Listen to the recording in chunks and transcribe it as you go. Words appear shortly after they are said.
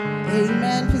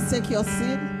Amen. Please take your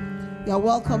seat. You are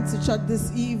welcome to church this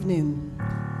evening.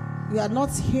 We are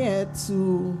not here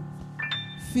to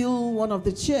fill one of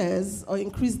the chairs or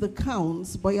increase the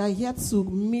counts, but you are here to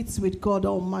meet with God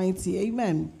Almighty.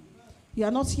 Amen. You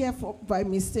are not here by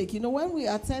mistake. You know, when we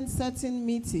attend certain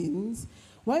meetings,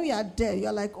 when we are there,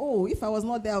 you're like, oh, if I was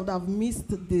not there, I would have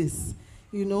missed this,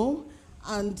 you know.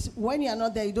 And when you are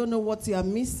not there, you don't know what you are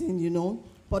missing, you know.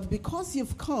 But because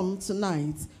you've come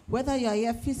tonight, whether you are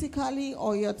here physically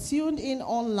or you're tuned in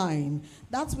online,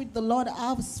 that's what the Lord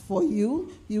has for you.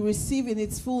 You receive in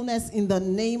its fullness in the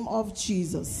name of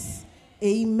Jesus.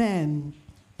 Amen.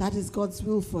 That is God's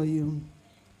will for you.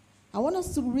 I want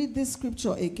us to read this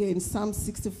scripture again, Psalm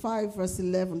 65, verse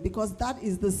 11, because that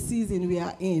is the season we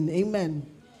are in. Amen.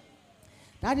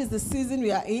 That is the season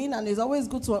we are in, and it's always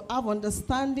good to have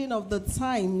understanding of the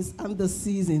times and the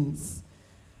seasons.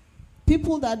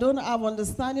 People that don't have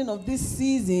understanding of this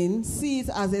season see it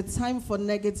as a time for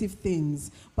negative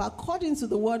things. But according to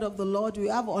the word of the Lord, we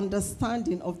have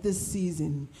understanding of this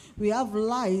season. We have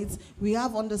light, we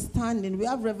have understanding, we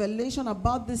have revelation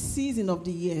about this season of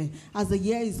the year as the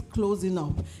year is closing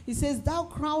up. He says, thou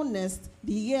crownest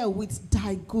the year with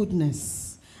thy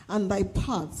goodness, and thy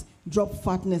paths drop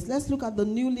fatness. Let's look at the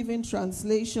New Living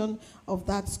Translation of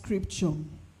that scripture.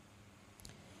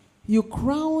 You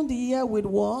crown the year with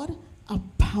what? A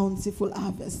bountiful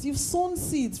harvest. You've sown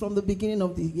seeds from the beginning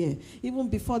of the year, even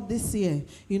before this year.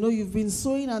 You know, you've been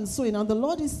sowing and sowing, and the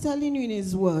Lord is telling you in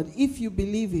his word, if you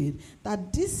believe it,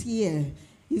 that this year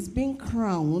is being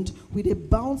crowned with a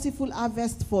bountiful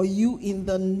harvest for you in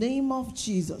the name of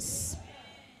Jesus.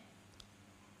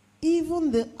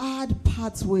 Even the hard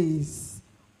pathways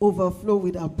overflow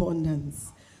with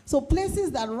abundance. So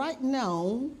places that right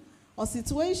now, or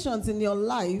situations in your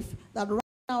life that right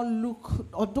now look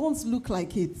or don't look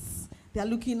like it, they are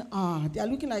looking hard. They are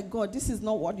looking like, God, this is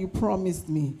not what you promised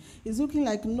me. It's looking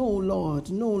like, no,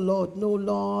 Lord, no, Lord, no,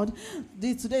 Lord.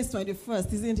 Today is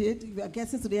 21st, isn't it? We are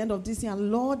getting to the end of this year.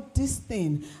 And Lord, this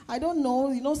thing, I don't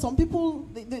know. You know, some people,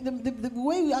 the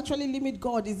way we actually limit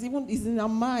God is in our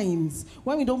minds.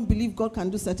 When we don't believe God can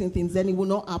do certain things, then it will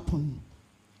not happen.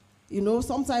 You know,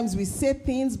 sometimes we say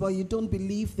things, but you don't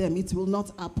believe them. It will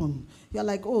not happen. You're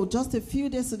like, oh, just a few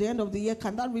days to the end of the year.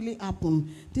 Can that really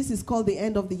happen? This is called the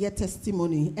end of the year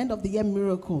testimony, end of the year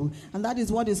miracle. And that is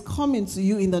what is coming to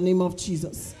you in the name of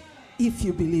Jesus, if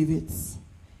you believe it.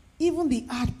 Even the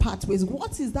hard pathways.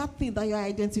 What is that thing that you're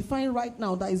identifying right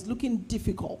now that is looking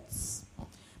difficult?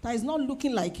 That is not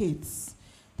looking like it?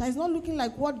 That is not looking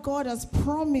like what God has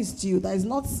promised you. That is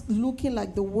not looking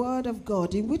like the word of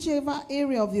God. In whichever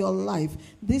area of your life,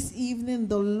 this evening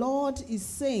the Lord is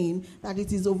saying that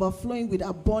it is overflowing with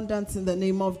abundance in the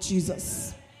name of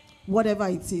Jesus. Whatever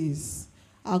it is,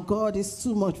 our God is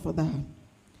too much for that.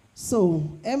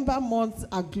 So, Ember months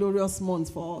are glorious months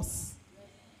for us.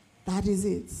 That is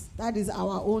it. That is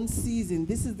our own season.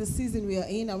 This is the season we are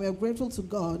in, and we are grateful to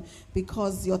God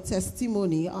because your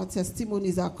testimony, our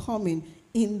testimonies are coming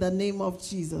in the name of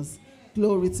Jesus.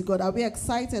 Glory to God. Are we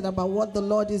excited about what the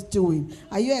Lord is doing?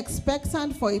 Are you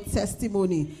expectant for a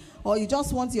testimony? Or you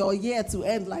just want your year to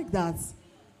end like that?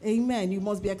 Amen. You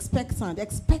must be expectant.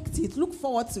 Expect it. Look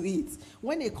forward to it.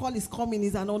 When a call is coming,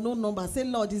 it's an unknown number. Say,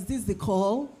 Lord, is this the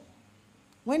call?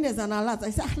 When there's an alert,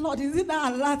 I say, Lord, is it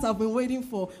that alert I've been waiting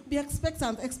for? Be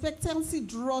expectant. Expectancy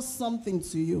draws something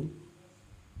to you.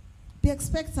 Be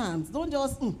expectant. Don't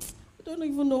just... I don't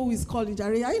even know who is calling,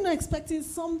 Jerry. Are you not expecting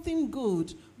something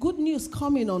good? Good news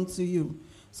coming onto you.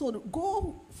 So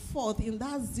go forth in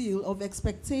that zeal of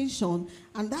expectation,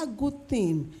 and that good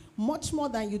thing, much more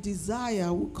than you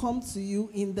desire, will come to you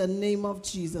in the name of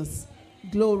Jesus.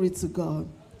 Glory to God.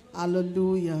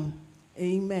 Hallelujah.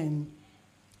 Amen.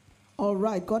 All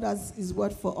right. God has his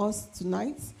word for us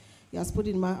tonight. He has put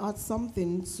in my heart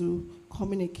something to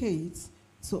communicate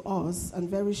to us, and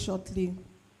very shortly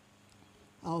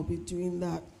I'll be doing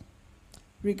that.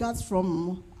 Regards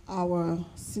from our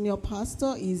senior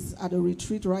pastor. He's at a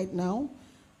retreat right now,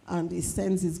 and he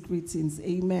sends his greetings.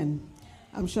 Amen.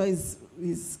 I'm sure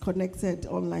he's connected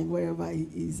online wherever he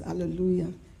is.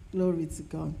 Hallelujah. Glory to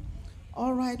God.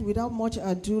 All right, without much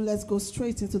ado, let's go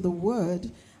straight into the word.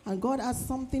 And God has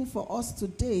something for us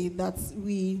today that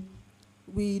we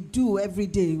do every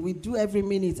day. We do every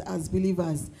minute as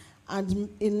believers. And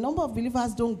a number of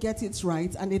believers don't get it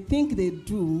right, and they think they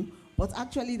do, but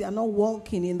actually they are not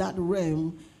walking in that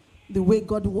realm the way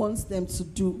God wants them to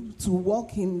do, to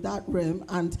walk in that realm,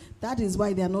 and that is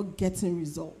why they are not getting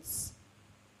results.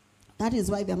 That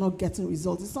is why they are not getting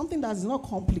results. It's something that is not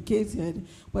complicated,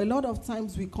 but a lot of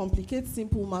times we complicate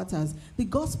simple matters. The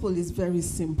gospel is very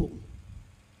simple.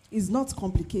 is not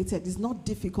complicated, it's not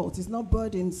difficult, it's not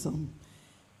burdensome.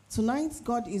 Tonight,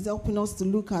 God is helping us to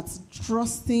look at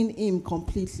trusting Him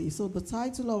completely. So the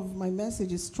title of my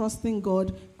message is Trusting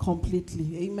God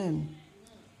Completely. Amen.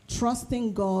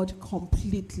 Trusting God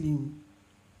completely.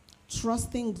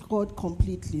 Trusting God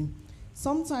completely.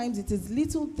 Sometimes it is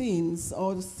little things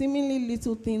or seemingly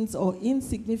little things or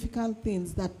insignificant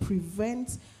things that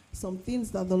prevent some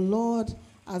things that the Lord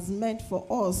has meant for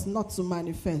us not to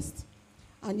manifest.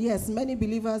 And yes, many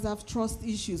believers have trust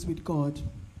issues with God.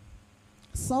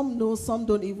 Some know, some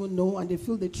don't even know, and they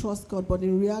feel they trust God, but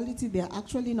in reality, they are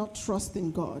actually not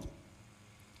trusting God.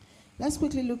 Let's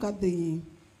quickly look at the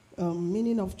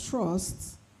meaning of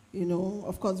trust. You know,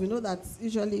 of course, we know that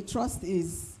usually trust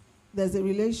is there's a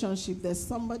relationship, there's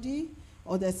somebody,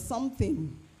 or there's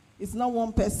something. It's not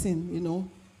one person, you know.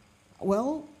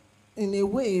 Well, in a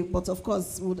way, but of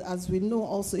course, as we know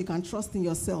also, you can trust in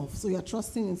yourself. So you're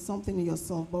trusting in something in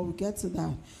yourself, but we'll get to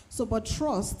that. So, but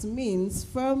trust means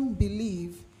firm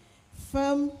belief,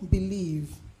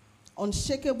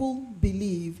 unshakable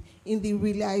belief in the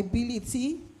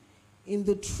reliability, in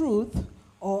the truth,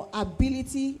 or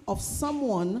ability of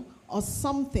someone or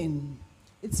something.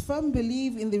 It's firm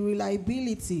belief in the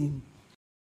reliability,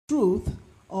 truth,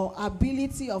 or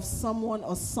ability of someone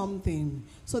or something.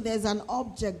 So there's an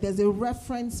object, there's a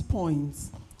reference point.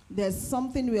 There's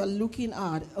something we are looking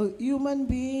at, a human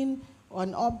being or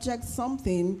an object,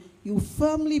 something. You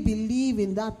firmly believe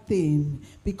in that thing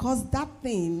because that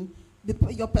thing,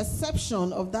 your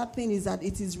perception of that thing is that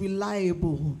it is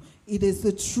reliable. It is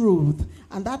the truth.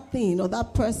 And that thing or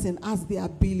that person has the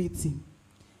ability.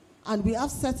 And we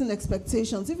have certain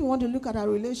expectations. If you want to look at our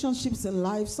relationships in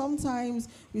life, sometimes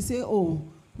we say, oh,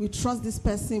 we trust this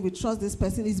person, we trust this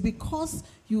person. It's because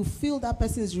you feel that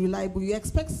person is reliable. You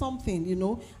expect something, you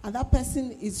know, and that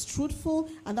person is truthful,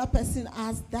 and that person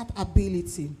has that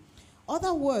ability.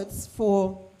 Other words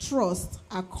for trust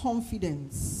are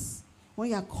confidence. When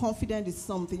you are confident in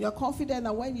something, you are confident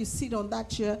that when you sit on that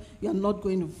chair, you are not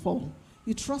going to fall.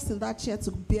 You trust in that chair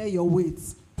to bear your weight.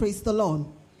 Praise the Lord.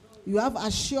 You have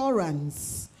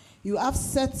assurance. You have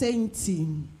certainty.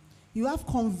 You have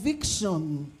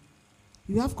conviction.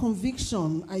 You have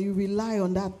conviction and you rely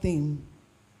on that thing.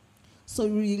 So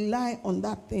you rely on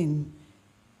that thing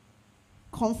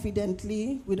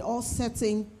confidently, with all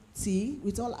certainty,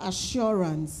 with all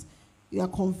assurance. You are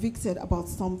convicted about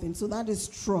something. So that is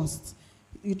trust.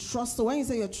 You trust. So when you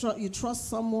say you trust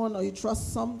someone or you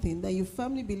trust something, then you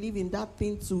firmly believe in that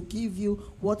thing to give you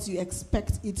what you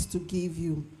expect it to give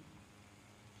you.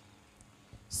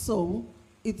 So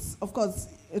it's, of course,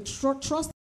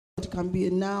 trust can be a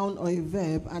noun or a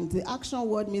verb, and the action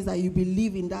word means that you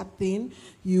believe in that thing,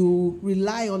 you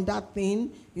rely on that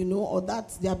thing, you know, or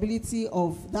that's the ability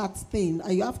of that thing,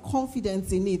 and you have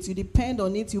confidence in it, you depend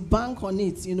on it, you bank on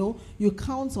it, you know, you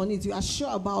count on it, you are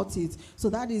sure about it. So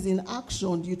that is in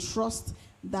action. You trust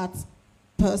that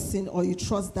person or you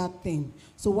trust that thing.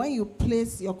 So when you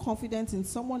place your confidence in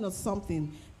someone or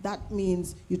something, that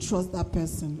means you trust that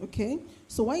person, okay?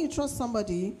 So when you trust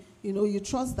somebody, you know, you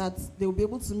trust that they will be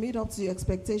able to meet up to your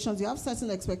expectations. You have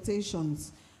certain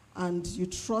expectations, and you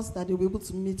trust that they will be able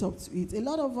to meet up to it. A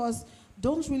lot of us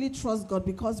don't really trust God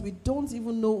because we don't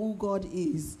even know who God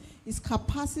is. His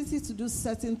capacity to do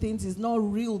certain things is not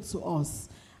real to us.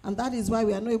 And that is why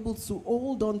we are not able to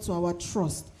hold on to our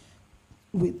trust,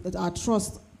 with our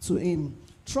trust to Him.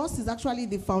 Trust is actually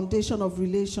the foundation of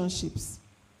relationships,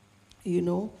 you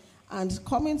know. And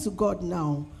coming to God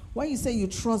now, when you say you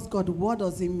trust God, what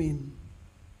does it mean?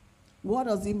 What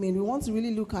does it mean? We want to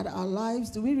really look at our lives.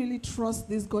 Do we really trust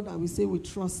this God that we say we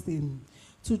trust Him?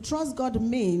 To trust God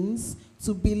means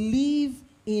to believe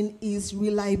in His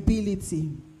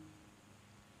reliability,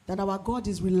 that our God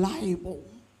is reliable.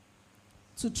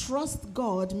 To trust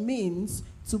God means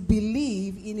to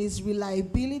believe in His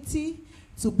reliability,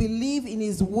 to believe in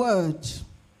His word.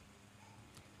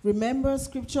 Remember,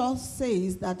 Scripture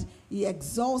says that He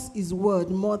exalts His word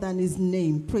more than His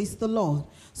name. Praise the Lord.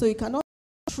 So you cannot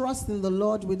trust in the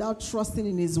Lord without trusting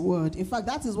in His word. In fact,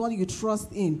 that is what you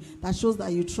trust in. That shows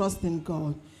that you trust in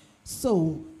God.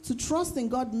 So to trust in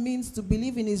God means to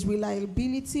believe in His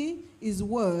reliability, His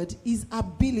word, His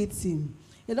ability.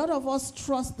 A lot of us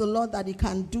trust the Lord that He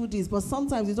can do this, but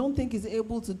sometimes we don't think He's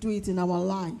able to do it in our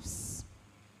lives.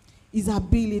 His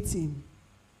ability.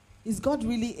 Is God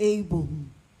really able?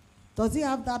 Does He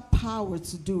have that power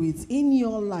to do it in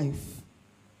your life?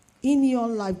 In your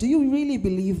life. Do you really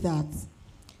believe that?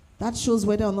 That shows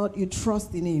whether or not you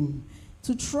trust in Him.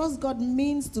 To trust God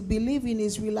means to believe in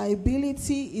His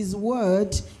reliability, His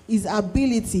word, His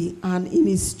ability, and in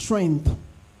His strength.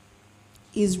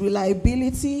 His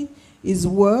reliability, His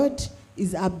word,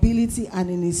 His ability, and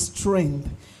in His strength.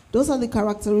 Those are the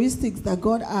characteristics that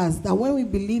God has, that when we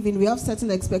believe in, we have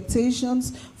certain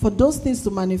expectations for those things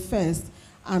to manifest,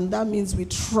 and that means we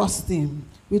trust Him.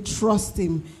 We trust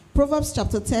Him. Proverbs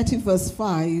chapter 30, verse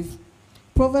 5.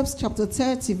 Proverbs chapter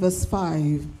 30, verse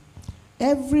 5.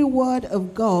 Every word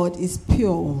of God is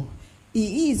pure.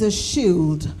 He is a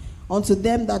shield unto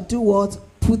them that do what?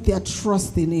 Put their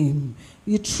trust in Him.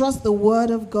 You trust the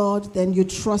word of God, then you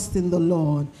trust in the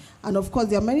Lord. And of course,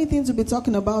 there are many things we'll be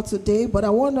talking about today, but I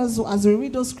want us, as we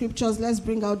read those scriptures, let's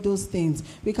bring out those things.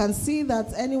 We can see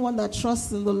that anyone that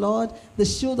trusts in the Lord, the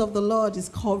shield of the Lord is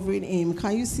covering him.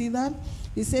 Can you see that?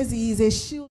 He says He is a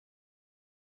shield.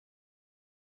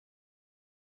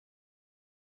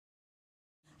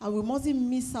 And we mustn't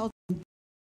miss out.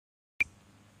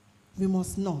 We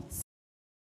must not.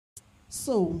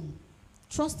 So,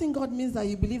 trusting God means that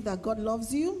you believe that God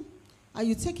loves you, and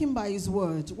you take Him by His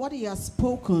word. What He has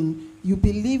spoken, you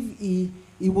believe He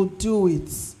will do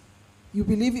it. You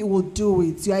believe He will do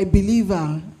it. You are a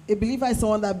believer. A believer is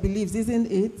someone that believes,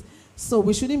 isn't it? So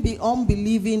we shouldn't be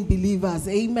unbelieving believers.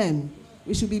 Amen.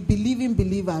 We should be believing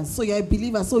believers. So you're a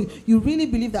believer. So you really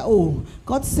believe that, oh,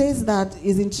 God says that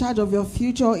He's in charge of your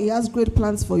future. He has great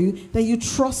plans for you. Then you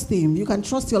trust Him. You can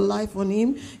trust your life on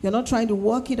Him. You're not trying to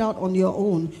work it out on your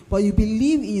own. But you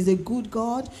believe He is a good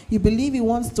God. You believe He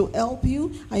wants to help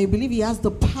you. And you believe He has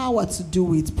the power to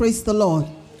do it. Praise the Lord.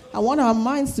 I want our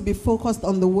minds to be focused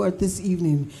on the word this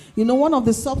evening. You know, one of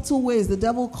the subtle ways the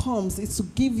devil comes is to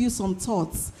give you some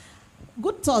thoughts.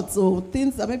 Good thoughts, or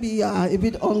things that maybe you are a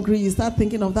bit hungry. You start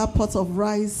thinking of that pot of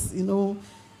rice, you know,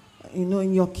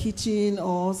 in your kitchen,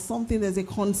 or something. There's a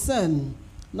concern,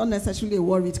 not necessarily a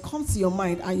worry. It comes to your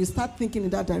mind, and you start thinking in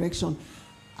that direction.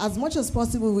 As much as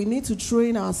possible, we need to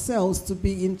train ourselves to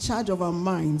be in charge of our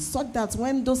minds, such that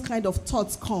when those kind of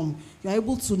thoughts come, you're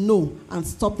able to know and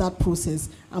stop that process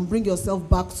and bring yourself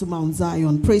back to Mount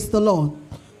Zion. Praise the Lord.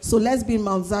 So let's be in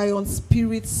Mount Zion,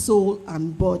 spirit, soul,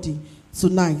 and body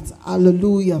tonight.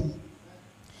 Hallelujah.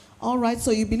 All right,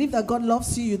 so you believe that God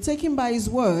loves you. You take Him by His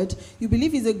word. You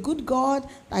believe He's a good God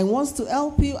that He wants to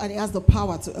help you, and He has the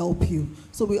power to help you.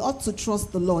 So we ought to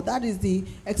trust the Lord. That is the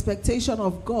expectation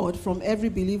of God from every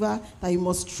believer, that you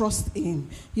must trust Him.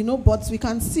 You know, but we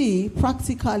can see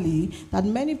practically that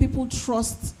many people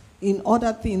trust in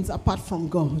other things apart from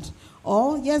God.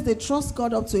 Or, yes, they trust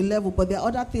God up to a level, but there are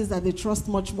other things that they trust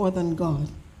much more than God,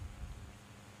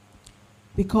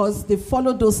 because they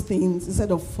follow those things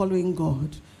instead of following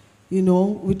God. You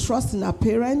know, we trust in our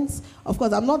parents. Of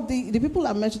course, I'm not the people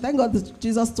I mentioned. Thank God that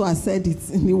Jesus too has said it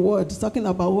in the word, talking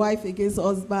about wife against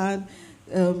husband,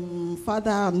 father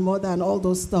and mother and all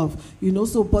those stuff. You know,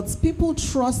 so, but people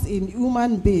trust in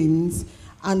human beings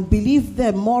and believe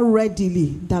them more readily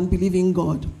than believe in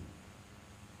God.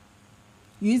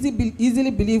 You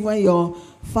easily believe when your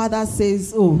father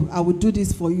says, oh, I will do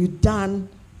this for you, than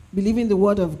believing the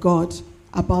word of God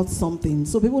about something.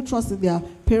 So people trust in their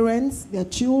parents, their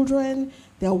children,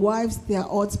 their wives, their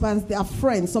husbands, their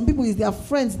friends. Some people, it's their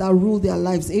friends that rule their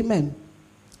lives. Amen.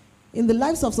 In the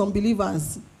lives of some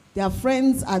believers, their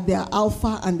friends are their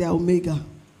alpha and their omega.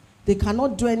 They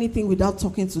cannot do anything without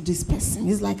talking to this person.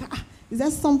 It's like, is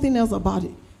there something else about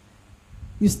it?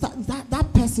 You start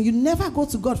that person, you never go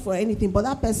to God for anything, but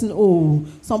that person, oh,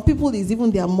 some people is even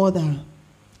their mother.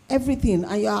 Everything,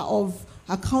 and you are of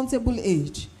accountable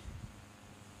age.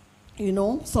 You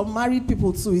know, some married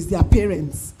people too is their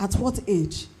parents. At what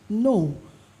age? No.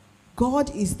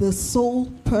 God is the sole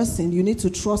person you need to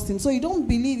trust in. So you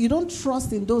don't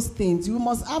trust in those things. You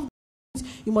must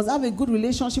have a good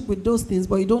relationship with those things,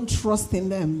 but you don't trust in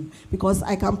them, because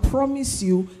I can promise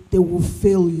you they will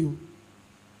fail you.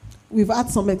 We've had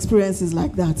some experiences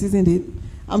like that, isn't it?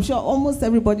 I'm sure almost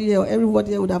everybody here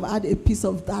would have had a piece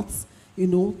of that, you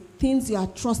know, things you are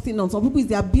trusting on. Some people, it's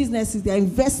their businesses, their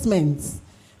investments.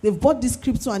 They've bought this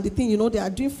crypto and the thing, you know, they are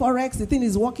doing forex, the thing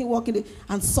is working,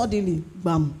 and suddenly,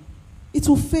 bam, it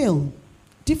will fail.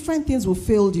 Different things will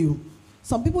fail you.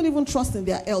 Some people even trust in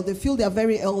their health. They feel they are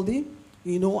very healthy,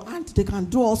 you know, and they can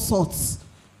do all sorts.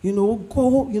 You know,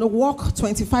 walk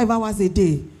 25 hours a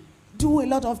day, do a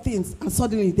lot of things, and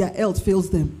suddenly their health fails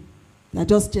them. They're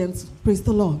just gentle. Praise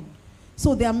the Lord.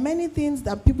 So there are many things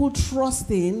that people trust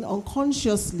in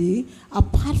unconsciously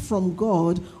apart from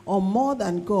God, or more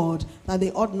than God, that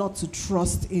they ought not to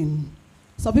trust in.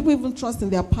 Some people even trust in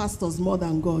their pastors more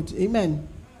than God. Amen.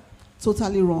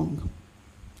 Totally wrong.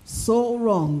 So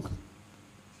wrong.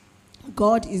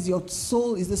 God is your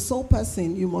soul, is the sole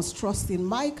person you must trust in.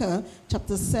 Micah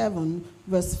chapter 7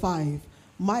 verse 5.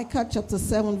 Micah chapter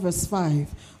 7 verse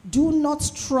 5. Do not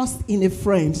trust in a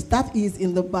friend. That is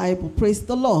in the Bible. Praise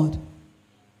the Lord.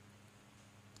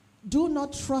 Do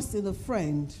not trust in a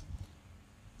friend.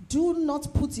 Do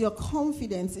not put your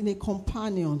confidence in a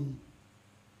companion.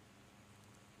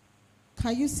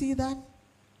 Can you see that?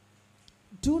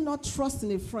 Do not trust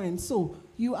in a friend. So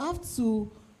you have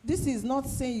to, this is not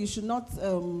saying you should not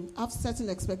have certain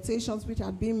expectations which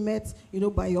are being met,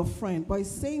 by your friend. But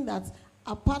it's saying that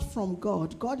apart from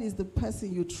God, God is the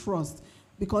person you trust.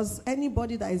 Because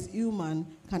anybody that is human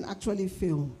can actually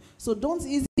fail. So don't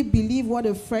easily believe what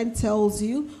a friend tells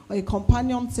you or a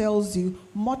companion tells you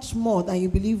much more than you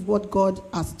believe what God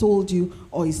has told you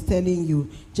or is telling you.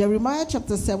 Jeremiah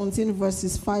chapter 17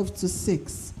 verses 5 to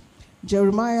 6.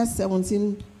 Jeremiah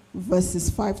 17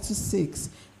 verses 5 to 6.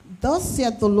 Thus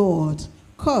saith the Lord,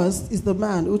 cursed is the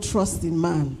man who trusts in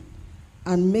man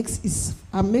and makes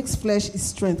flesh his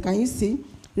strength. Can you see?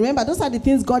 Remember, those are the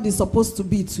things God is supposed to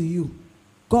be to you.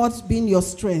 God being your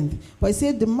strength. But he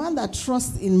said, the man that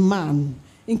trusts in man,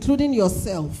 including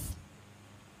yourself,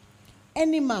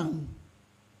 any man,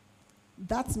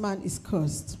 that man is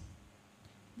cursed.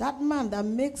 That man that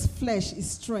makes flesh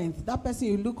his strength, that person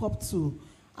you look up to,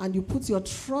 and you put your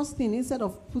trust in instead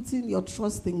of putting your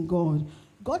trust in God.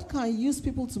 God can use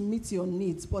people to meet your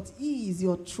needs, but he is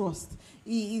your trust.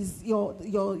 He is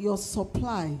your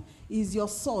supply. He is your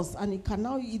source, and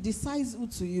he decides who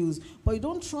to use. But you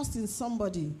don't trust in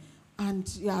somebody, and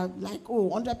you are like,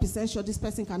 100% sure this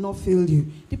person cannot fail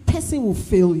you. The person will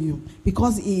fail you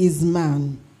because he is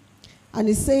man. And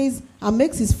he says, and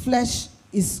makes his flesh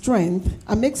his strength,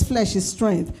 and makes flesh his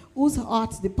strength, whose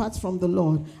heart departs from the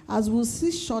Lord. As we'll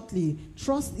see shortly,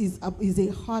 trust is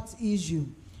a heart issue.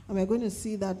 And we're going to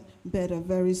see that better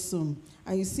very soon.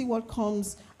 And you see what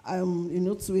comes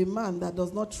to a man that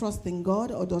does not trust in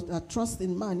God or does not trust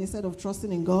in man instead of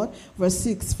trusting in God. Verse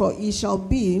 6, for he shall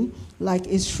be like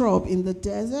a shrub in the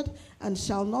desert and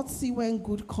shall not see when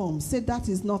good comes. Say, that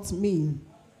is not me.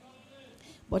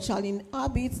 But shall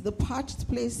inhabit the parched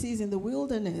places in the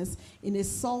wilderness in a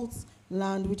salt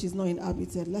land which is not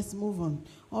inhabited. Let's move on.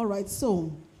 All right,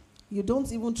 so you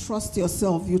don't even trust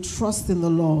yourself. You trust in the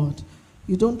Lord.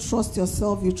 You don't trust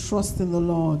yourself. You trust in the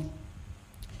Lord.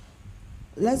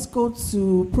 Let's go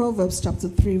to Proverbs chapter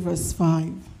 3, verse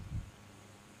 5.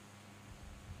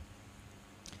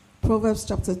 Proverbs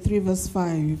chapter 3, verse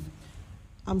 5.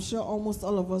 I'm sure almost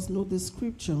all of us know this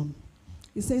scripture.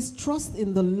 It says, trust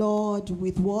in the Lord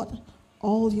with what?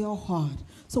 All your heart.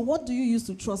 So what do you use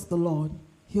to trust the Lord?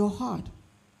 Your heart.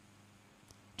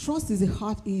 Trust is a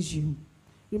heart issue.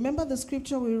 Remember the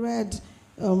scripture we read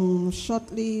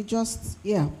shortly,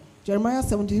 Jeremiah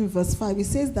 17 verse 5. It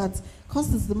says that,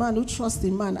 cursed is the man who trusts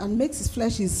in man and makes his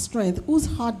flesh his strength, whose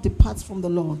heart departs from the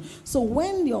Lord. So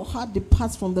when your heart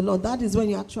departs from the Lord, that is when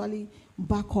you actually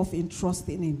back off in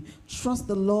trusting him. Trust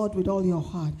the Lord with all your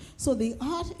heart. So the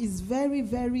heart is very,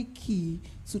 very key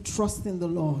to trusting the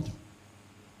Lord.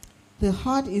 The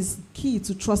heart is key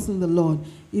to trusting the Lord.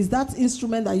 Is that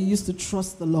instrument that you use to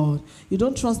trust the Lord. You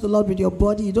don't trust the Lord with your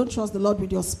body. You don't trust the Lord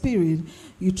with your spirit.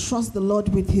 You trust the Lord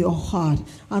with your heart.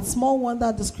 And small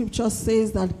wonder the scripture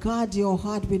says that guard your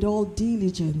heart with all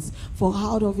diligence, for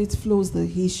out of it flows the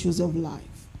issues of life.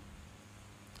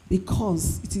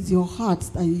 Because it is your heart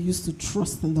that you use to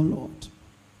trust in the Lord.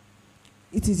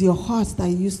 It is your heart that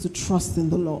you use to trust in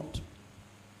the Lord.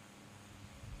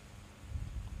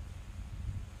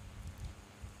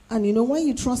 And when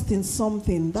you trust in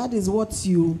something, that is what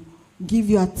you give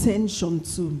your attention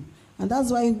to. And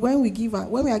that's why when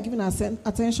we are giving our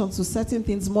attention to certain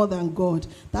things more than God,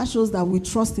 that shows that we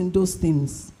trust in those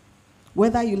things.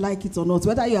 Whether you like it or not,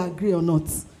 whether you agree or not.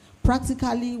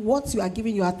 Practically, what you are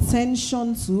giving your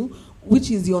attention to,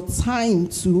 which is your time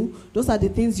to, those are the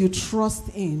things you trust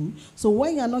in. So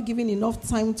when you are not giving enough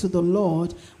time to the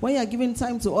Lord, when you are giving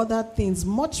time to other things,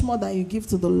 much more than you give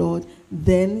to the Lord,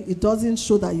 then it doesn't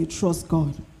show that you trust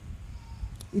God.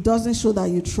 It doesn't show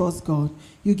that you trust God.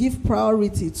 You give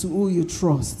priority to who you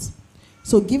trust.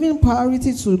 So giving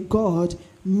priority to God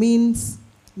means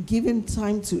giving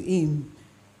time to him,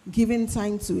 giving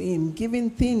time to him, giving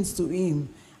things to him.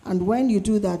 And when you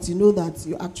do that, you know that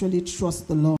you actually trust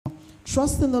the Lord.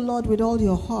 Trust in the Lord with all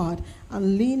your heart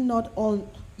and lean not on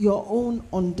your own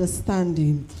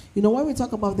understanding. When we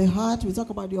talk about the heart, we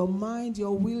talk about your mind,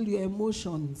 your will, your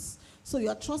emotions. So you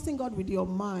are trusting God with your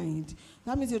mind.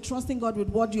 That means you're trusting God with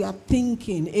what you are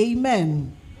thinking.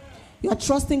 Amen. You are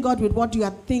trusting God with what you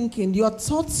are thinking. Your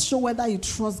thoughts show whether you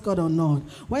trust God or not.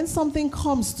 When something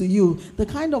comes to you, the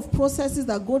kind of processes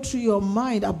that go through your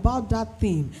mind about that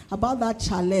thing, about that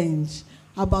challenge,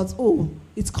 about, oh,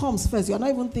 it comes first. You're not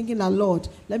even thinking that, Lord,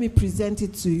 let me present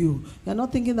it to you. You're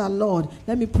not thinking that, Lord,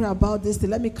 let me pray about this thing.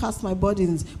 Let me cast my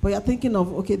burdens. But you're thinking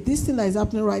of, okay, this thing that is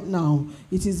happening right now,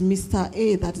 it is Mr.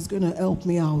 A that is going to help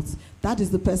me out. That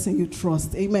is the person you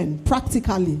trust. Amen.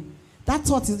 Practically. That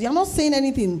thought is, you're not saying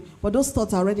anything, but those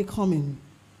thoughts are already coming.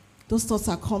 Those thoughts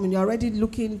are coming. You're already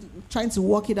trying to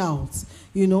work it out.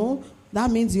 You know,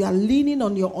 that means you are leaning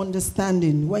on your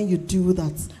understanding when you do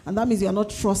that. And that means you are not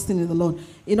trusting in the Lord.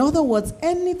 In other words,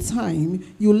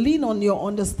 anytime you lean on your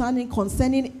understanding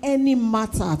concerning any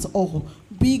matter at all,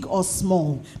 big or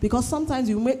small, because sometimes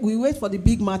we wait for the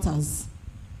big matters.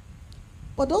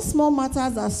 But those small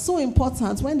matters are so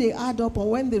important when they add up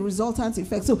or when the resultant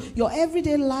effect. So your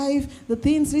everyday life, the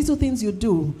things, little things you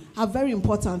do are very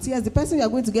important. Yes, the person you are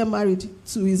going to get married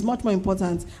to is much more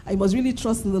important. I must really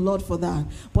trust in the Lord for that.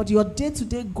 But your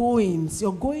day-to-day goings,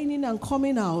 your going in and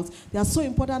coming out, they are so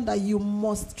important that you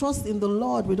must trust in the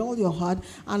Lord with all your heart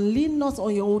and lean not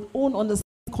on your own understanding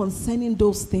concerning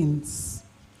those things.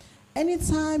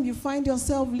 Anytime you find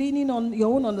yourself leaning on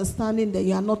your own understanding, then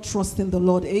you are not trusting the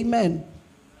Lord. Amen.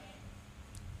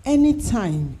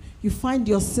 Anytime you find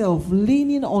yourself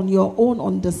leaning on your own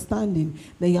understanding,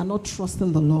 then you are not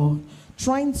trusting the Lord.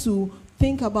 Trying to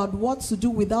think about what to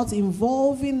do without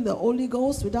involving the Holy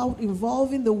Ghost, without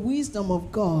involving the wisdom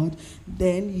of God,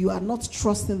 then you are not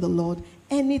trusting the Lord.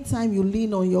 Anytime you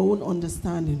lean on your own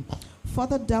understanding.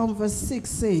 Further down, verse 6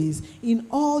 says, in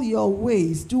all your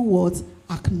ways, do what?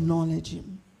 Acknowledge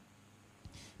Him.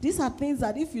 These are things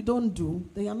that if you don't do,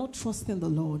 then you're not trusting the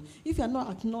Lord. If you're not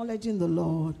acknowledging the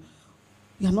Lord,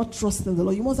 you're not trusting the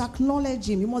Lord. You must acknowledge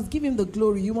Him. You must give Him the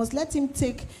glory. You must let Him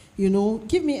take,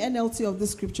 give me NLT of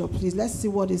this scripture, please. Let's see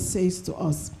what it says to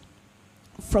us.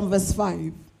 From verse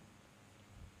 5.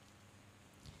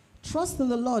 Trust in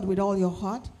the Lord with all your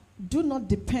heart. Do not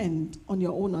depend on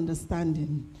your own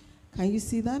understanding. Can you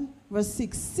see that? Verse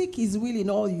 6. Seek His will in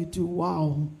all you do.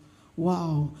 Wow.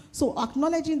 Wow. So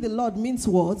acknowledging the Lord means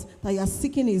what? That you are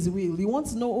seeking His will. You want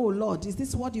to know, oh Lord, is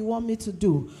this what you want me to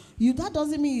do? That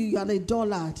doesn't mean you are a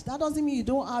dullard. That doesn't mean you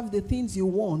don't have the things you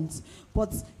want.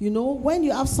 But, when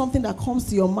you have something that comes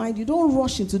to your mind, you don't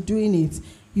rush into doing it.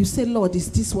 You say, Lord,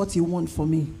 is this what you want for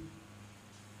me?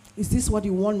 Is this what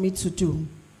you want me to do?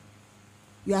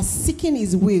 You are seeking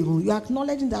His will. You are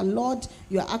acknowledging that, Lord,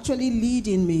 you are actually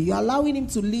leading me. You are allowing Him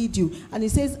to lead you. And He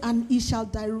says, and He shall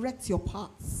direct your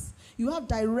paths. You have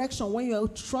direction when you are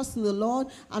trusting the Lord,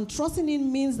 and trusting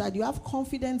Him means that you have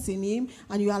confidence in Him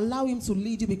and you allow Him to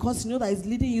lead you because you know that He's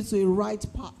leading you to a right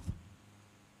path.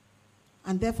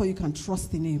 And therefore you can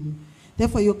trust in Him.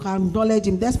 Therefore you can acknowledge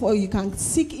Him. Therefore you can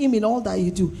seek Him in all that you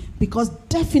do, because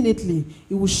definitely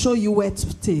He will show you where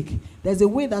to take. There's a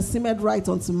way that seemeth right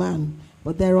unto man,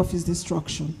 but thereof is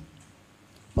destruction.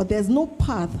 But there's no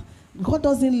path. God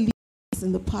doesn't lead us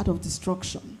in the path of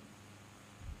destruction.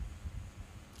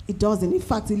 It doesn't. In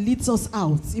fact, it leads us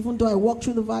out. Even though I walk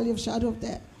through the valley of shadow of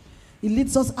death, it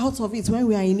leads us out of it when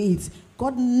we are in it.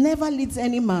 God never leads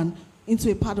any man into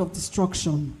a path of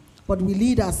destruction, but we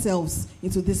lead ourselves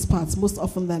into this path most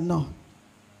often than not.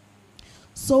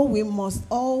 So we must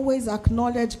always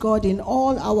acknowledge God in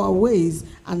all our ways,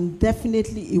 and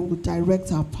definitely He will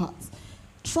direct our paths.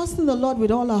 Trusting the Lord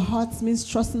with all our hearts means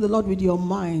trusting the Lord with your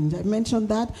mind. I mentioned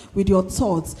that, with your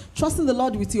thoughts. Trusting the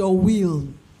Lord with your will.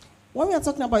 When we are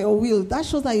talking about your will, that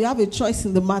shows that you have a choice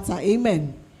in the matter.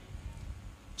 Amen.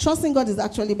 Trusting God is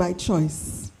actually by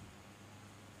choice.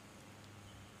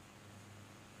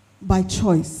 By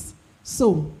choice.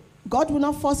 So, God will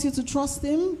not force you to trust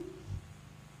Him.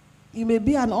 You may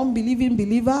be an unbelieving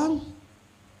believer.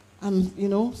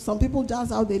 And, some people,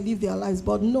 that's how they live their lives.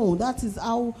 But no, that's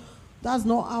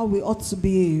not how we ought to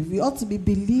behave. We ought to be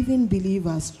believing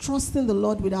believers, trusting the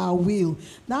Lord with our will.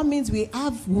 That means we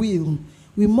have will.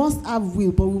 We must have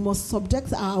will, but we must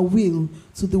subject our will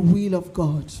to the will of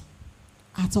God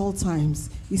at all times.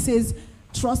 He says,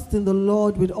 trust in the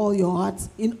Lord with all your heart,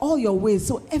 in all your ways.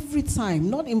 So every time,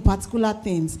 not in particular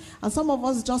things. And some of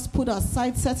us just put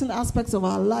aside certain aspects of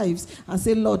our lives and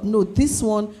say, Lord, no, this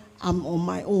one, I'm on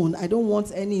my own. I don't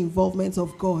want any involvement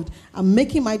of God. I'm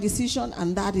making my decision,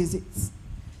 and that is it.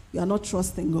 You are not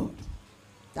trusting God.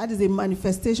 That is a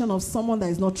manifestation of someone that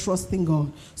is not trusting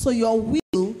God. So your will,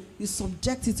 you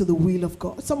subject it to the will of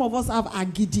God. Some of us have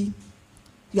agidi.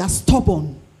 You are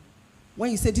stubborn.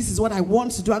 When you say, this is what I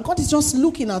want to do, and God is just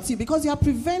looking at you because you are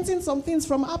preventing some things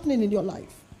from happening in your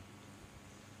life.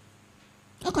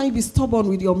 How can you be stubborn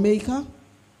with your maker?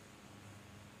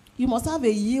 You must have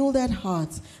a yielded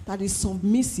heart that is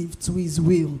submissive to his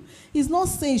will. He's not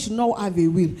saying you should not have a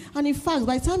will. And in fact,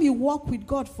 by the time you walk with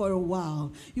God for a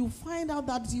while, you find out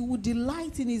that you will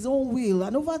delight in his own will.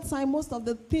 And over time, most of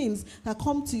the things that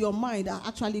come to your mind are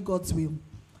actually God's will.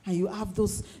 And you have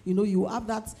those, you have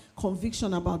that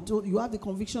conviction about, you have the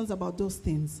convictions about those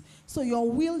things. So your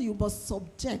will, you must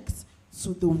subject to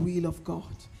the will of God.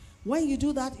 When you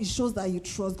do that, it shows that you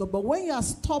trust God. But when you are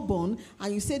stubborn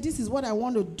and you say, this is what I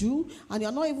want to do, and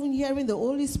you're not even hearing the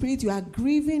Holy Spirit, you are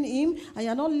grieving him, and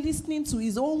you're not listening to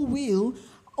his own will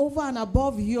over and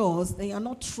above yours, then you're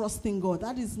not trusting God.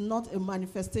 That is not a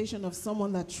manifestation of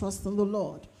someone that trusts in the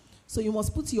Lord. So you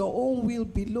must put your own will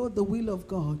below the will of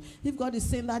God. If God is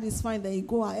saying that is fine, then you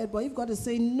go ahead. But if God is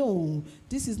saying, no,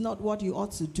 this is not what you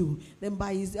ought to do, then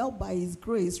by his help, by his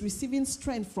grace, receiving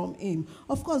strength from him.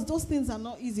 Of course, those things are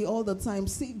not easy all the time.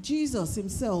 See, Jesus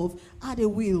himself had a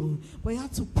will, but he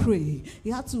had to pray. He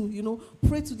had to,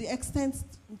 pray to the extent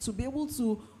to be able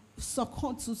to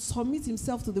succumb, to submit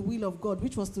himself to the will of God,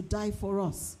 which was to die for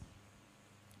us.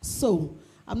 So,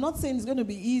 I'm not saying it's going to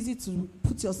be easy to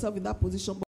put yourself in that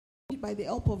position, but by the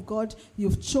help of God,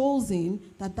 you've chosen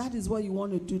that is what you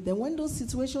want to do. Then when those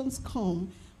situations come,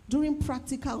 during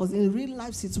practicals, in real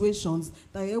life situations,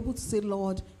 that you're able to say,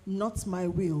 Lord, not my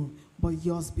will, but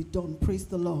yours be done. Praise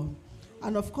the Lord.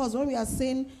 And of course, when we are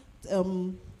saying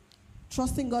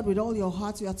trusting God with all your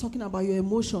heart, we are talking about your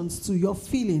emotions too, your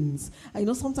feelings.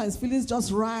 And sometimes feelings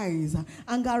just rise.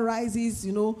 Anger rises,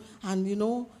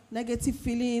 and negative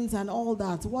feelings and all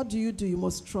that. What do? You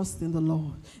must trust in the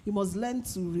Lord. You must learn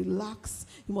to relax.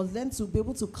 You must learn to be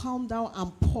able to calm down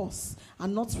and pause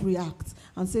and not react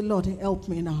and say, Lord, help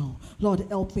me now. Lord,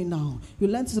 help me now. You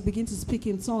learn to begin to speak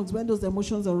in tongues when those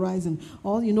emotions are rising.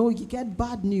 Or, you get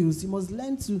bad news. You must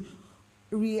learn to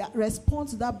respond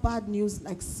to that bad news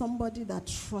like somebody that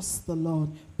trusts the Lord.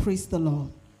 Praise the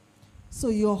Lord. So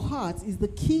your heart is the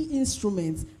key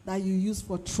instrument that you use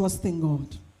for trusting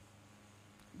God.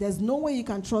 There's no way you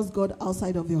can trust God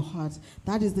outside of your heart.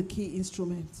 That is the key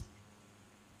instrument.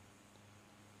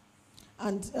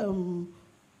 And,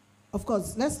 of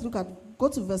course, go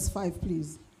to verse 5,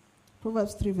 please.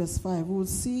 Proverbs 3, verse 5. We will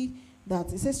see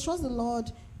that it says, trust in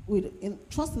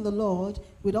the Lord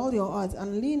with all your heart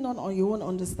and lean not on your own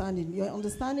understanding. Your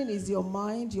understanding is your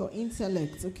mind, your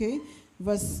intellect, okay?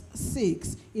 Verse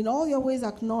 6, in all your ways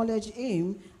acknowledge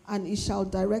him, and he shall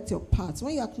direct your paths.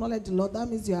 When you acknowledge the Lord, that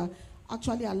means you are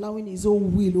actually allowing his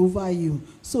own will over you.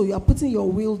 So you are putting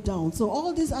your will down. So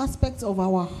all these aspects of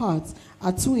our hearts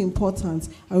are too important,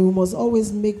 and we must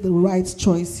always make the right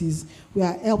choices. We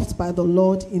are helped by the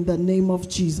Lord in the name of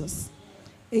Jesus.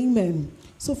 Amen.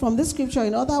 So from this scripture,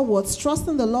 in other words,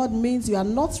 trusting the Lord means you are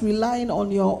not relying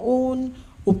on your own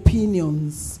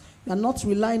opinions. You are not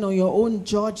relying on your own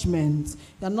judgment.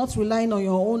 You are not relying on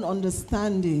your own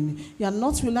understanding. You are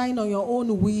not relying on your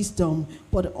own wisdom,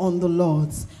 but on the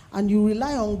Lord's. And you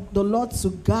rely on the Lord to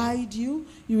guide you.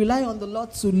 You rely on the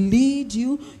Lord to lead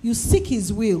you. You seek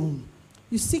his will.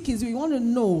 You seek his will. You want to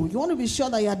know. You want to be sure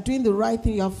that you are doing the right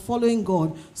thing. You are following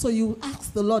God. So you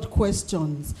ask the Lord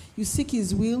questions. You seek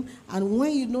his will. And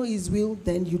when you know his will,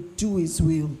 then you do his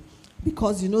will.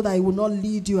 Because you know that he will not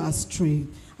lead you astray.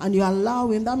 And you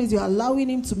allow him, that means you're allowing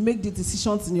him to make the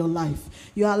decisions in your life.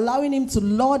 You're allowing him to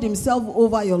lord himself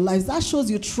over your lives. That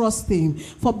shows you trust him.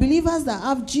 For believers that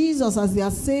have Jesus as their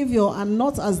Savior and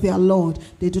not as their Lord,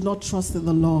 they do not trust in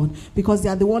the Lord because they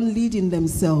are the one leading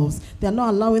themselves. They are not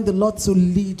allowing the Lord to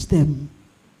lead them.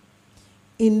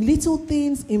 In little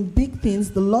things, in big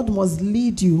things, the Lord must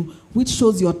lead you, which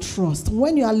shows your trust.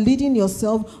 When you are leading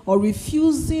yourself or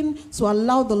refusing to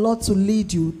allow the Lord to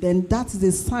lead you, then that is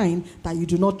a sign that you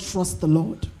do not trust the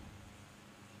Lord.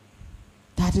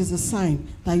 That is a sign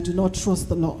that you do not trust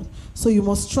the Lord. So you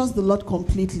must trust the Lord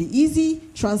completely. Easy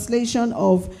translation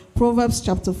of Proverbs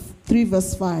chapter 3,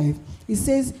 verse 5. It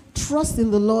says, trust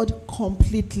in the Lord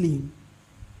completely.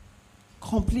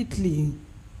 Completely.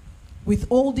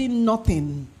 Withholding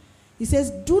nothing. He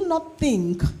says, do not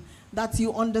think that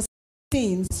you understand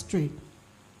things straight.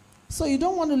 So you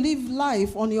don't want to live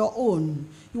life on your own.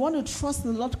 You want to trust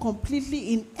in the Lord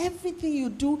completely in everything you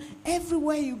do,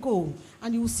 everywhere you go.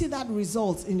 And you will see that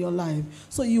result in your life.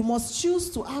 So you must choose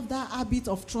to have that habit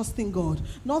of trusting God.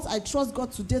 Not, I trust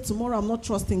God today, tomorrow I'm not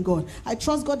trusting God. I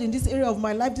trust God in this area of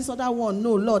my life, this other one.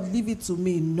 No, Lord, leave it to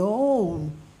me.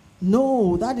 No,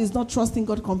 that is not trusting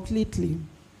God completely.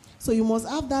 So you must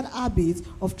have that habit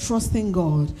of trusting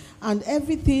God. And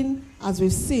everything, as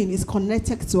we've seen, is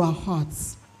connected to our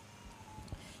hearts.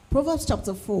 Proverbs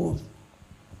chapter 4,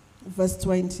 verse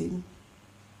 20.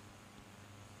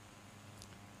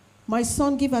 My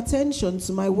son, give attention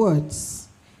to my words.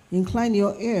 Incline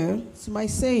your ear to my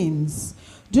sayings.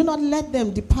 Do not let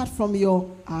them depart from your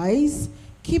eyes.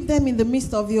 Keep them in the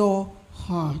midst of your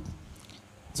heart.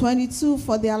 22,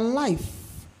 for their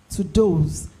life to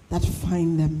those that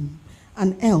find them,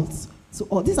 and health to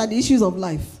all. These are the issues of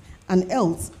life, and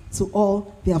health to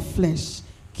all their flesh.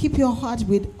 Keep your heart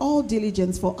with all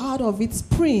diligence, for out of it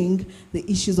spring the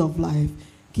issues of life.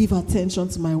 Give attention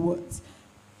to my words.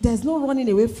 There's no running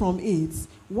away from it.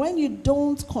 When you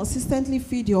don't consistently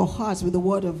feed your heart with the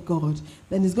word of God,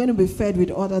 then it's going to be fed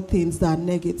with other things that are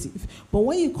negative. But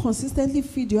when you consistently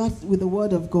feed your heart with the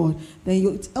word of God, then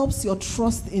it helps your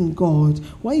trust in God.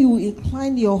 When you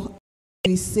incline your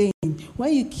saying,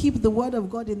 when you keep the word of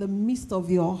God in the midst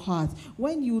of your heart,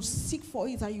 when you seek for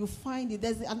it and you find it,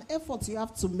 there's an effort you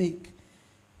have to make.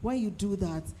 When you do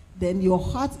that, then your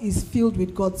heart is filled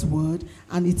with God's word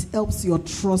and it helps your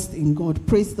trust in God.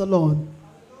 Praise the Lord.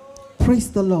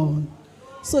 Praise the Lord.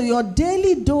 So your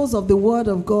daily dose of the word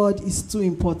of God is too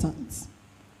important.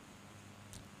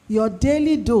 Your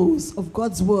daily dose of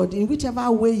God's word, in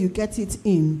whichever way you get it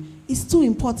in, is too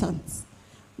important.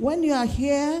 When you are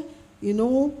here,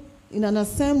 in an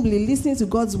assembly, listening to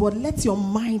God's word, let your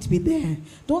mind be there.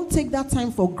 Don't take that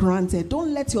time for granted.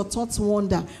 Don't let your thoughts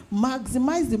wander.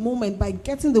 Maximize the moment by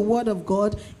getting the word of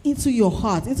God into your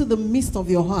heart, into the midst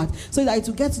of your heart, so that it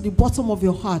will get to the bottom of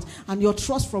your heart and your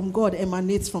trust from God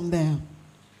emanates from there.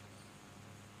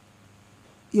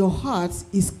 Your heart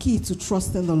is key to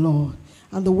trust in the Lord.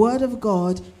 And the word of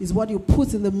God is what you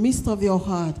put in the midst of your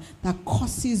heart that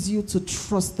causes you to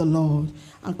trust the Lord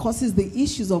and causes the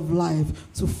issues of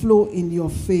life to flow in your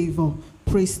favor.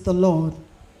 Praise the Lord.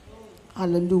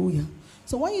 Hallelujah.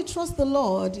 So when you trust the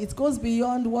Lord, it goes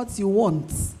beyond what you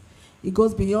want. It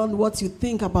goes beyond what you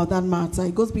think about that matter.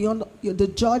 It goes beyond the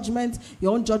judgment,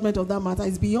 your own judgment of that matter.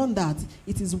 It's beyond that.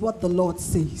 It is what the Lord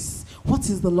says. What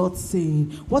is the Lord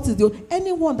saying?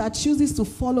 Anyone that chooses to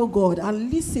follow God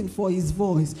and listen for his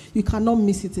voice, you cannot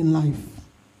miss it in life.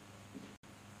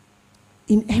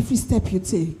 In every step you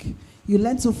take, you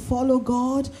learn to follow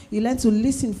God, you learn to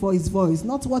listen for his voice,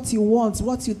 not what you want,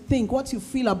 what you think, what you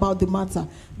feel about the matter.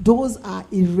 Those are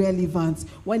irrelevant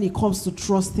when it comes to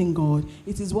trusting God.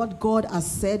 It is what God has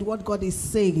said, what God is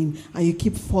saying, and you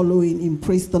keep following him.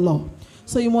 Praise the Lord.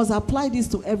 So you must apply this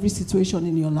to every situation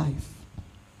in your life.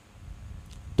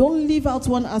 Don't leave out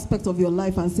one aspect of your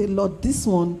life and say, Lord, this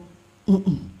one,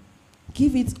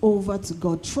 give it over to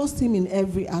God. Trust him in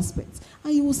every aspect,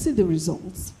 and you will see the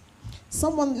results.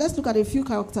 Let's look at a few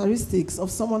characteristics of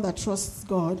someone that trusts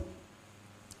God.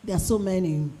 There are so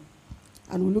many,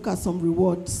 and we'll look at some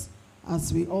rewards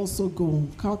as we also go.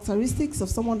 Characteristics of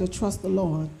someone that trusts the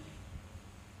Lord.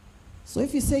 So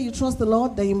if you say you trust the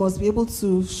Lord, then you must be able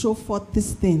to show forth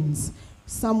these things.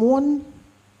 Psalm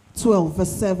 112,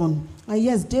 verse 7. And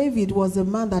yes, David was a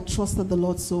man that trusted the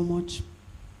Lord so much.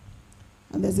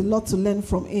 And there's a lot to learn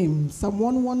from him. Psalm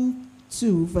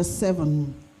 112, verse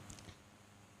 7.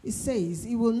 It says,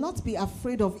 he will not be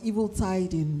afraid of evil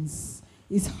tidings.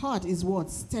 His heart is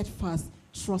what? Steadfast,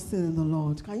 trusting in the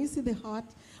Lord. Can you see the heart?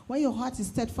 When your heart is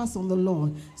steadfast on the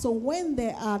Lord. So when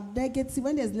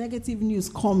there's negative news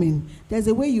coming, there's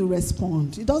a way you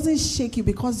respond. It doesn't shake you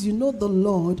because you know the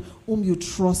Lord whom you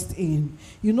trust in.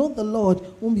 You know the Lord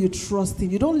whom you trust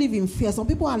in. You don't live in fear. Some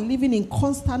people are living in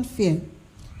constant fear.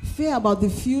 Fear about the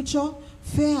future.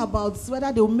 Fear about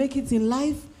whether they'll make it in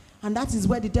life. And that is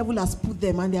where the devil has put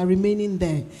them, and they are remaining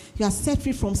there. You are set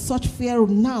free from such fear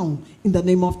now in the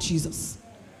name of Jesus.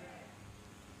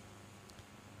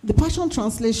 The Passion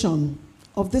Translation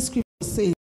of this scripture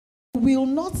says, "We will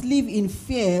not live in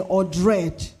fear or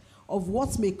dread of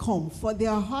what may come, for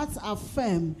their hearts are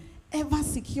firm, ever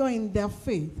secure in their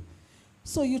faith."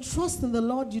 So you trust in the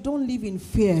Lord, you don't live in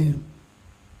fear.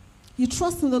 You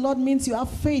trust in the Lord means you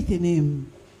have faith in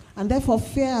him, and therefore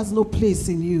fear has no place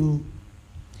in you.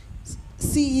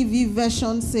 CEV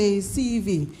version says,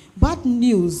 CEV, bad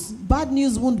news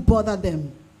won't bother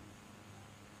them.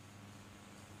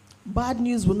 Bad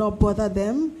news will not bother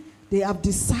them. They have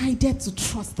decided to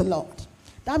trust the Lord.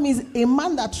 That means a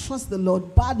man that trusts the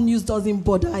Lord, bad news doesn't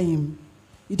bother him.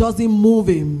 It doesn't move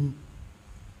him.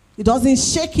 It doesn't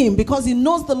shake him because he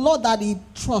knows the Lord that he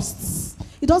trusts.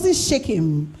 It doesn't shake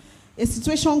him. A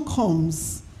situation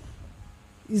comes.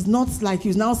 It's not like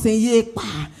he's now saying, yeah,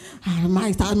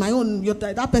 my own,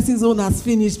 that person's own has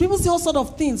finished. People say all sorts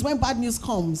of things when bad news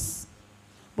comes.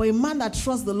 But a man that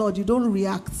trusts the Lord, you don't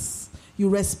react. You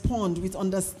respond with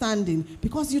understanding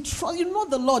because you know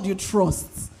the Lord you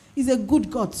trust. He's a good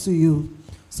God to you.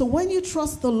 So when you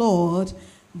trust the Lord,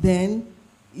 then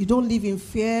you don't live in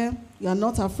fear. You are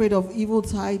not afraid of evil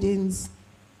tidings.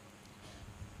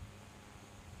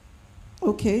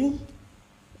 Okay.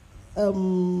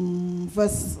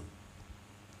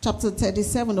 Chapter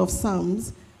 37 of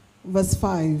Psalms, verse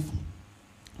 5.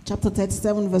 Chapter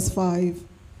 37, verse 5.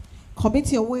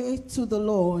 Commit your way to the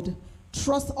Lord.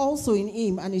 Trust also in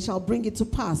him, and he shall bring it to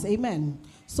pass. Amen.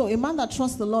 So a man that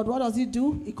trusts the Lord, what does he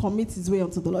do? He commits his way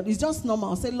unto the Lord. It's just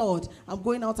normal. Say, Lord, I'm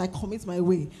going out, I commit my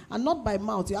way. And not by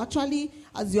mouth. You actually,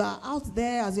 as you are out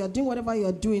there, as you are doing whatever you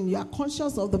are doing, you are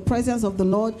conscious of the presence of the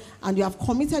Lord, and you have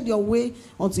committed your way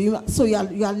unto him. So you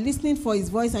are listening for his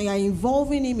voice, and you are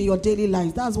involving him in your daily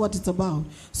life. That's what it's about.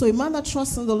 So a man that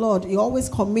trusts in the Lord, he always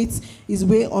commits his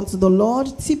way unto the Lord.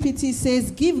 TPT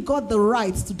says, give God the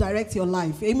right to direct your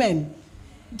life. Amen.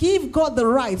 Give God the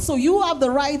right. So you have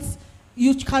the right.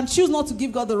 You can choose not to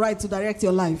give God the right to direct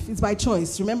your life. It's by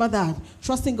choice. Remember that.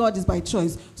 Trusting God is by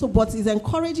choice. So, but he's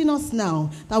encouraging us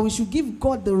now that we should give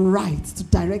God the right to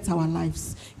direct our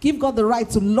lives. Give God the right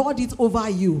to lord it over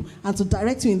you and to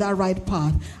direct you in that right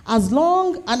path. As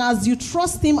long and as you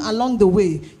trust him along the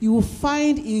way, you will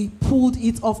find he pulled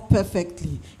it off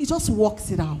perfectly. He just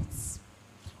works it out.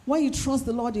 When you trust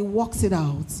the Lord, he works it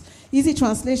out. Easy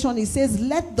translation, it says,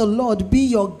 let the Lord be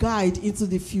your guide into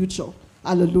the future.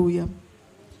 Hallelujah.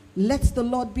 Let the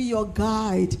Lord be your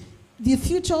guide. The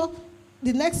future,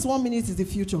 the next 1 minute is the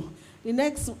future. The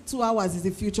next 2 hours is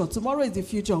the future. Tomorrow is the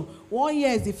future. 1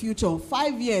 year is the future.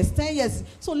 5 years, 10 years.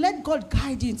 So let God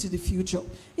guide you into the future.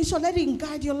 He shall let him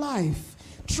guide your life.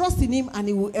 Trust in him and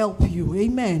he will help you.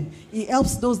 Amen. He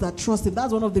helps those that trust him.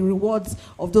 That's one of the rewards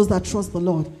of those that trust the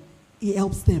Lord. He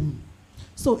helps them.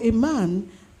 So a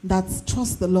man that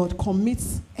trusts the Lord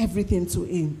commits everything to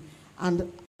him.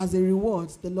 And as a reward,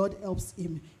 the Lord helps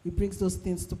him. He brings those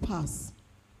things to pass.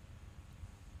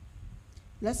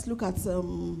 Let's look at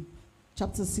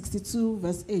chapter 62,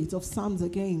 verse 8 of Psalms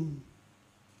again.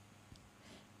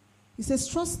 He says,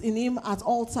 trust in him at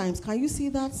all times. Can you see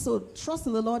that? So trust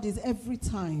in the Lord is every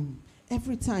time.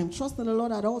 Every time. Trust in the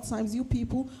Lord at all times. You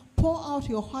people, pour out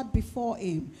your heart before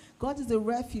him. God is a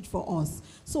refuge for us.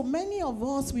 So many of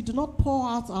us, we do not pour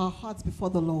out our hearts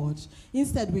before the Lord.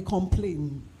 Instead, we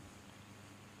complain.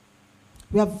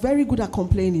 We are very good at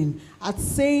complaining, at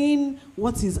saying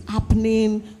what is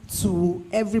happening to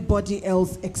everybody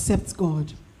else except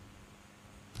God.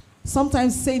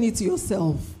 Sometimes saying it to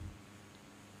yourself.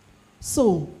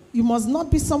 So, you must not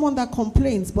be someone that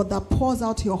complains, but that pours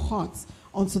out your heart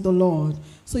unto the Lord.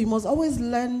 So you must always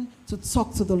learn to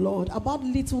talk to the Lord about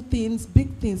little things,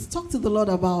 big things. Talk to the Lord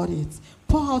about it.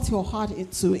 Pour out your heart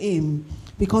to him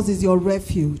because he's your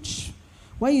refuge.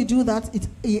 When you do that,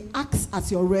 it acts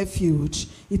as your refuge.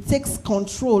 It takes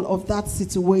control of that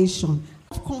situation.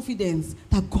 Have confidence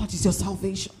that God is your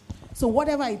salvation. So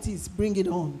whatever it is, bring it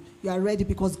on. You are ready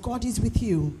because God is with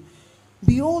you.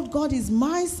 Behold, God is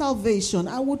my salvation.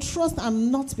 I will trust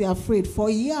and not be afraid. For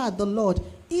the Lord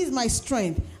is my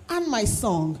strength and my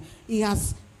song. He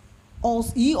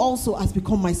also has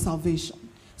become my salvation.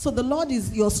 So the Lord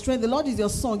is your strength, the Lord is your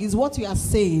song, is what you are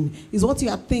saying, is what you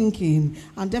are thinking,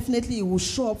 and definitely it will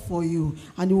show up for you,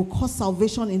 and it will cause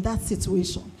salvation in that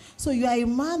situation. So you are a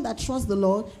man that trusts the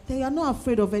Lord, then you are not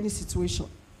afraid of any situation,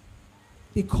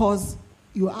 because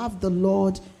you have the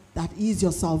Lord that is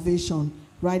your salvation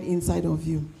right inside of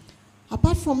you.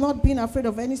 Apart from not being afraid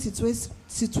of any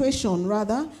situation,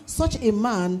 rather, such a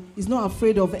man is not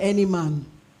afraid of any man.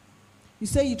 You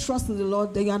say you trust in the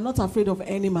Lord, then you are not afraid of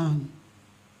any man.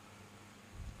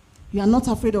 You are not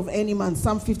afraid of any man.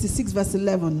 Psalm 56 verse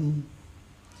 11.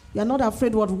 You are not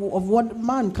afraid of what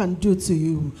man can do to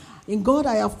you. In God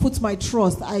I have put my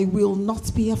trust. I will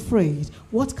not be afraid.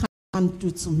 What can man do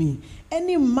to me?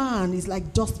 Any man is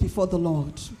like dust before the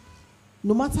Lord.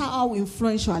 No matter how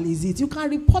influential is it, you can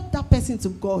report that person to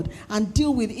God and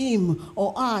deal with him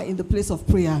or her in the place of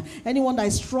prayer. Anyone that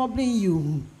is troubling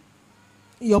you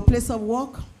in your place of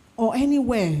work or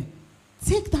anywhere,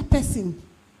 take that person.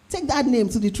 Take that name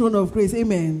to the throne of grace,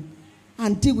 amen,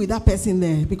 and deal with that person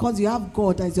there because you have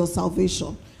God as your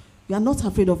salvation. You are not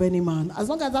afraid of any man. As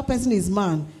long as that person is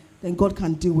man, then God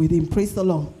can deal with him. Praise the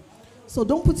Lord. So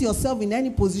don't put yourself in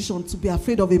any position to be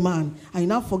afraid of a man and you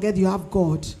now forget you have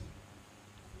God.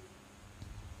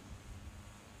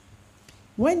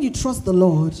 When you trust the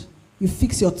Lord, you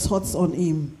fix your thoughts on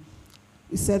him.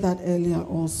 We said that earlier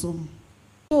also.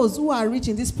 Those who are rich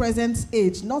in this present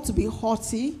age, not to be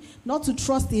haughty, not to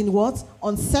trust in what?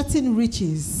 Uncertain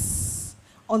riches.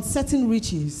 Uncertain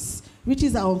riches.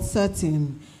 Riches are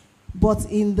uncertain. but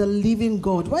in the living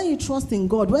God. When you trust in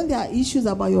God, when there are issues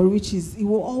about your riches, He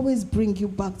will always bring you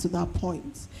back to that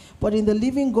point. But in the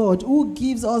living God, who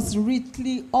gives us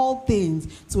richly all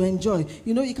things to enjoy.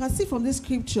 You know, you can see from this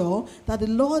scripture that the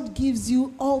Lord gives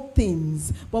you all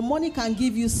things. But money can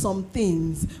give you some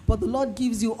things. But the Lord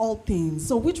gives you all things.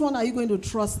 So which one are you going to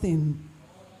trust in?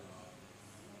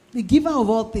 The giver of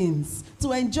all things.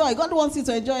 To enjoy. God wants you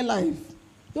to enjoy life.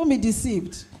 Don't be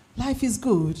deceived. Life is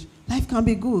good. Life can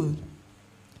be good.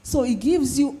 So He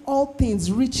gives you all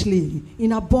things richly,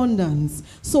 in abundance.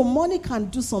 So money can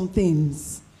do some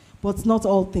things, but not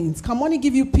all things. Can money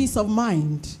give you peace of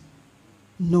mind?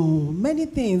 No. Many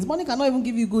things. Money cannot even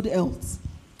give you good health.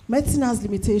 Medicine has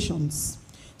limitations.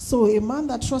 So a man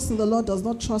that trusts in the Lord does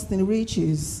not trust in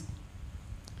riches.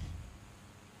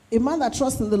 A man that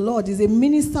trusts in the Lord is a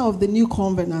minister of the new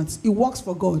covenant. He works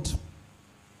for God.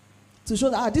 To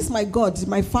show that, this is my God,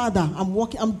 my Father.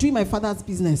 I'm doing my Father's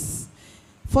business.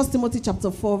 1 Timothy chapter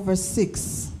 4, verse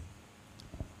 6.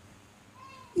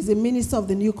 He's a minister of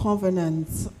the new covenant.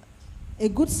 A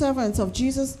good servant of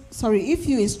Jesus. If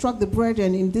you instruct the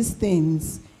brethren in these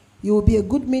things, you will be a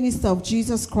good minister of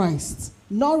Jesus Christ,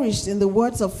 nourished in the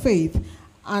words of faith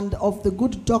and of the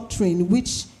good doctrine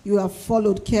which you have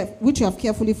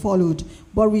carefully followed.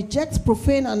 But reject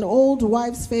profane and old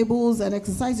wives' fables, and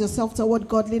exercise yourself toward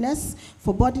godliness.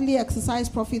 For bodily exercise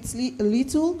profits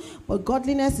little, but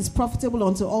godliness is profitable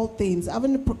unto all things,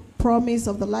 having the promise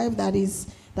of the life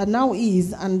that now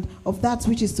is, and of that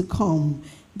which is to come.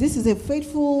 This is a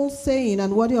faithful saying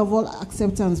and worthy of all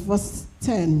acceptance. Verse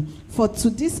 10. For to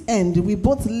this end we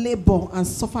both labor and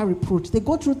suffer reproach. They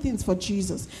go through things for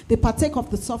Jesus. They partake of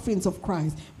the sufferings of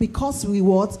Christ because we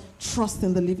what? Trust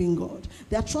in the living God.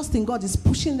 Their trust in God is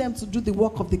pushing them to do the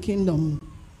work of the kingdom.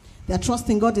 Their trust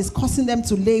in God is causing them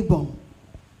to labor.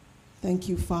 Thank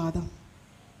you, Father.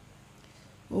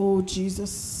 Oh,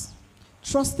 Jesus.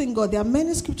 Trusting God. There are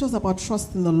many scriptures about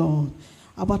trusting the Lord.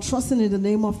 About trusting in the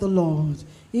name of the Lord.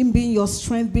 Him being your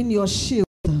strength, being your shield.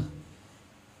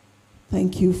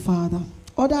 Thank you, Father.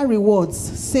 Other rewards,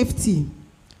 safety.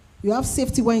 You have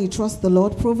safety when you trust the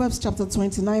Lord. Proverbs chapter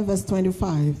 29, verse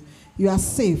 25. You are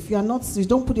safe. You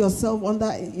don't put yourself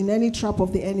in any trap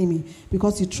of the enemy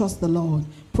because you trust the Lord.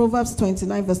 Proverbs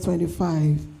 29, verse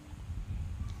 25.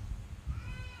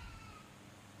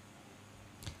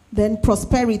 Then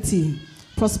prosperity.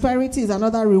 Prosperity is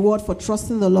another reward for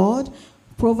trusting the Lord.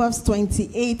 Proverbs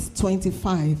 28,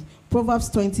 25. Proverbs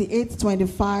 28,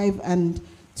 25 and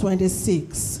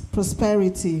 26.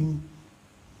 Prosperity.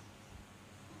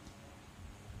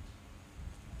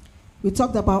 We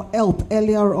talked about help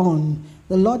earlier on.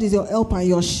 The Lord is your help and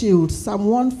your shield. Psalm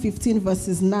 115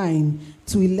 verses 9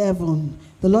 to 11.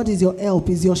 The Lord is your help,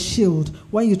 is your shield.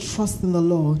 When you trust in the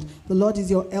Lord is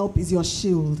your help, is your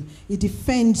shield. He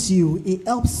defends you. He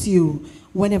helps you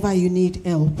whenever you need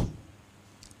help.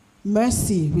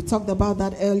 Mercy, we talked about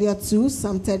that earlier too.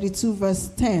 Psalm 32 verse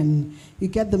 10. You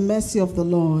get the mercy of the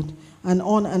Lord, and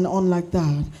on like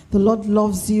that. The Lord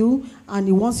loves you and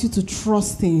He wants you to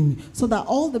trust Him so that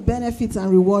all the benefits and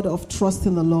reward of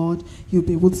trusting the Lord, you'll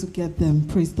be able to get them.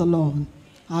 Praise the Lord.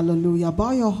 Hallelujah.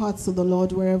 Bow your hearts to the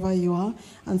Lord wherever you are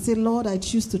and say, Lord, I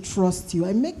choose to trust you.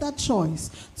 I make that choice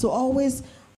to always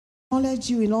acknowledge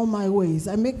you in all my ways.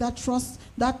 I make that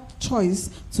choice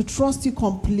to trust you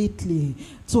completely,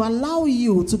 to allow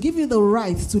you, to give you the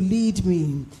right to lead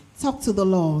me. Talk to the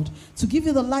Lord, to give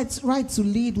you the right to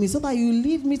lead me, so that you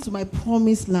lead me to my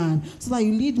promised land, so that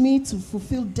you lead me to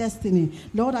fulfill destiny.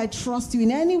 Lord, I trust you. In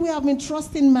any way I've been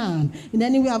trusting man, in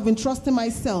any way I've been trusting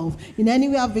myself, in any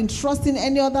way I've been trusting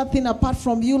any other thing apart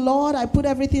from you, Lord, I put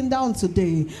everything down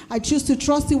today. I choose to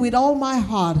trust you with all my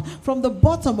heart, from the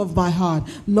bottom of my heart.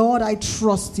 Lord, I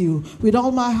trust you. With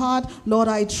all my heart, Lord,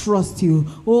 I trust you.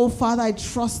 Oh, Father, I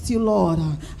trust you, Lord.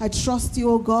 I trust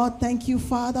you, oh God. Thank you,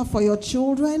 Father, for your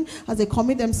children. As they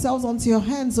commit themselves onto your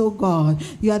hands, oh God.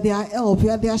 You are their help. You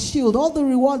are their shield. All the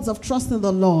rewards of trusting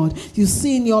the Lord, you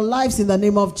see in your lives in the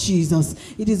name of Jesus.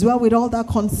 It is well with all that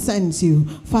concerns you.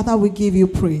 Father, we give you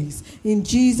praise. In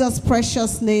Jesus'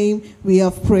 precious name, we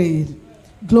have prayed.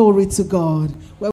 Glory to God.